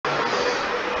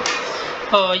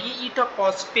ये ईटा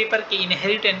pause paper के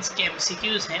inheritance के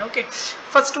एमसीक्यूज हैं। ओके,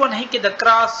 फर्स्ट वन है कि the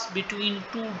cross between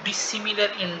two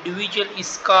dissimilar individual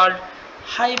is called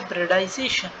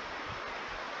hybridisation.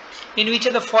 In which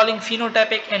of the following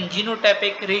phenotypic and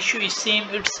genotypic ratio is same,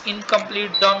 its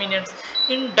incomplete dominance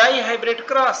in dihybrid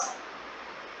cross।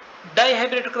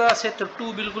 Dihybrid cross है तो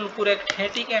 2 बिल्कुल correct है,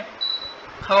 ठीक है।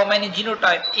 How many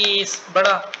genotype, ए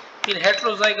बड़ा, फिर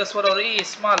heterozygous और ए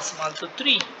small small तो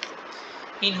 3।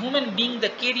 In human being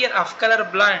the carrier of colour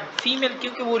blind, female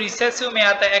क्योंकि वो रिसेसिव में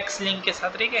आता है एक्स लिंक के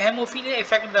साथ, ठीक है। Haemophilia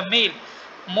effect the mail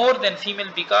more than female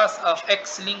because of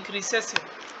x link recessive.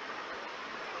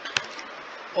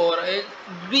 और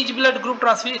बीच ब्लड ग्रुप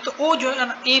ट्रांसफर तो ओ जो है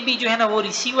ना, ए बी जो है ना वो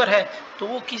रिसीवर है, तो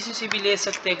वो किसी से भी ले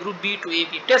सकते हैं, group B to A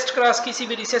B. Test cross किसी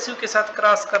भी रिसेसिव के साथ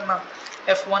क्रॉस करना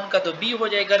F1 का तो बी हो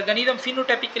जाएगा। Organism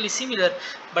फिनोटाइपिकली similar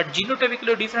but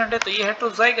genotypically different है तो ये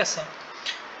हेटेरोजाइगस है।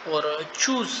 और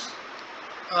choose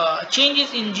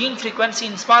changes in gene frequency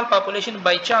in small population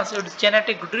by chance, its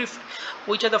genetic drift,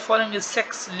 which of the following is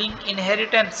sex link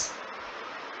inheritance,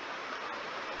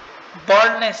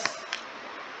 baldness,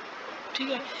 ठीक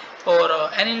है। और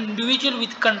an individual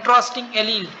with contrasting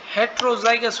allele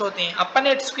heterozygous होते हैं। अपन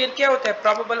एट स्क्वायर क्या होता है,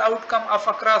 probable outcome of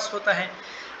a cross होता है।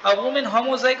 A women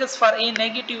homozygous for a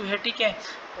negative है, ठीक है।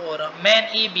 और मैन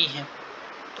ए बी है,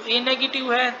 तो ए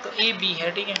नेगेटिव है तो ए बी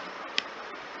है, ठीक है।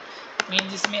 मीन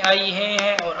जिसमें आई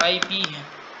है और आई बी है,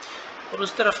 और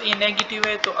उस तरफ ए नेगेटिव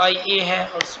है तो आई ए है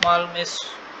और स्मॉल में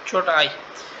छोटा आई।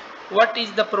 What is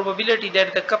the probability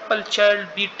that the couple child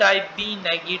B type B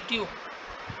negative?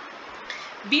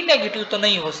 B negative तो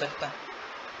नहीं हो सकता,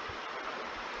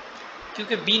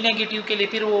 क्योंकि बी नेगेटिव के लिए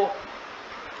फिर वो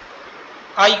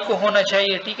आई को होना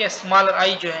चाहिए, ठीक है। स्मॉलर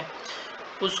आई जो है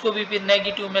उसको भी फिर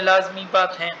नेगेटिव में लाजमी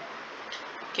बात है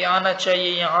कि आना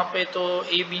चाहिए यहाँ पे, तो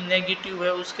ए बी नेगेटिव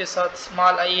है उसके साथ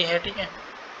स्मॉल आई है, ठीक है।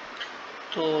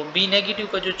 तो बी नेगेटिव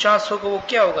का जो चांस होगा वो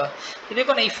क्या होगा कि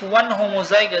देखो ना, if one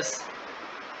homozygous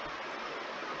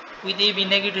with AB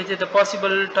negative the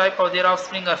possible type of their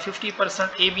offspring are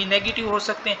 50% AB negative हो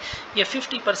सकते हैं या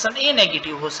 50% A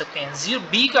नेगेटिव हो सकते हैं। जीरो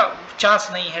B का चांस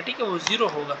नहीं है, ठीक है, वो जीरो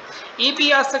होगा।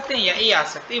 AB आ सकते हैं या A आ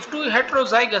सकते हैं। इफ टू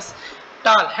हेट्रोजाइगस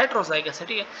टाल हेट्रोजाइगस है,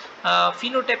 ठीक है।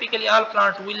 फिनोटाइपिकली ऑल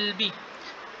प्लांट विल बी,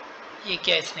 ये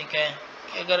क्या इसने कहा है,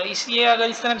 अगर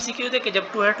इस तरह से क्यों कि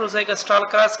जब टू हेट्रोजाइगस टाल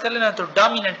क्रॉस कर लेना तो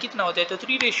डोमिनेंट कितना होता है, तो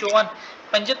 3:1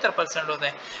 75% होता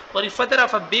है। और if father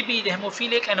of a baby is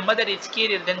haemophilic and mother is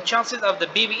career then chances of the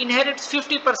baby inherits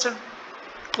 50%,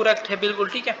 correct है बिल्कुल,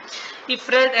 ठीक है। If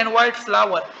red and white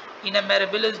flower in a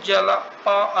मैराबिलस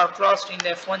जलापा are crossed in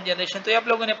the F1 generation, तो ये आप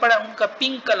लोगों ने पढ़ा उनका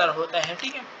पिंक कलर होता है,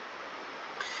 ठीक है।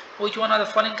 Which one of the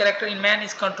following character in man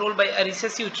is controlled by a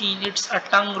recessive gene? It's a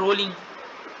tongue rolling.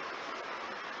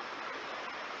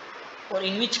 Or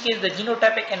in which case the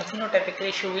genotypic and phenotypic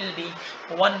ratio will be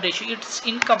 1 ratio, it's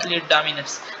incomplete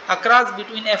dominance। A cross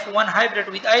between F1 hybrid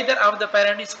with either of the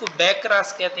parent इसको back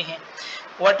cross कहते हैं।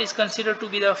 What is considered to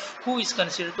be the, who is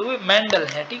considered to be Mendel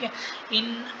है, ठीक है। In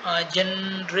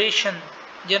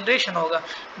generation होगा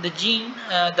the gene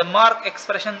the mark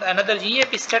expression another gene, ये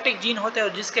epistatic gene होता है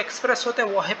और जिसके express होता है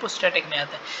वो hypostatic में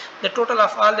आता है। The total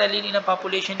of all the allele in a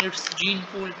population its gene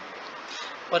pool,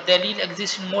 or the allele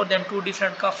exists in more than 2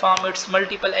 different form, its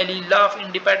multiple allele law of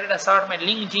independent assortment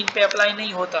link gene पे apply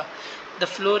नहीं होता। The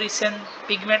fluorescent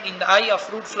pigment in the eye of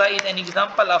fruit fly is an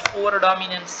example of over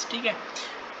dominance, ठीक है।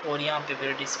 और यहाँ पे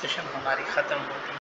फिर discussion हमारी खत्म होती है।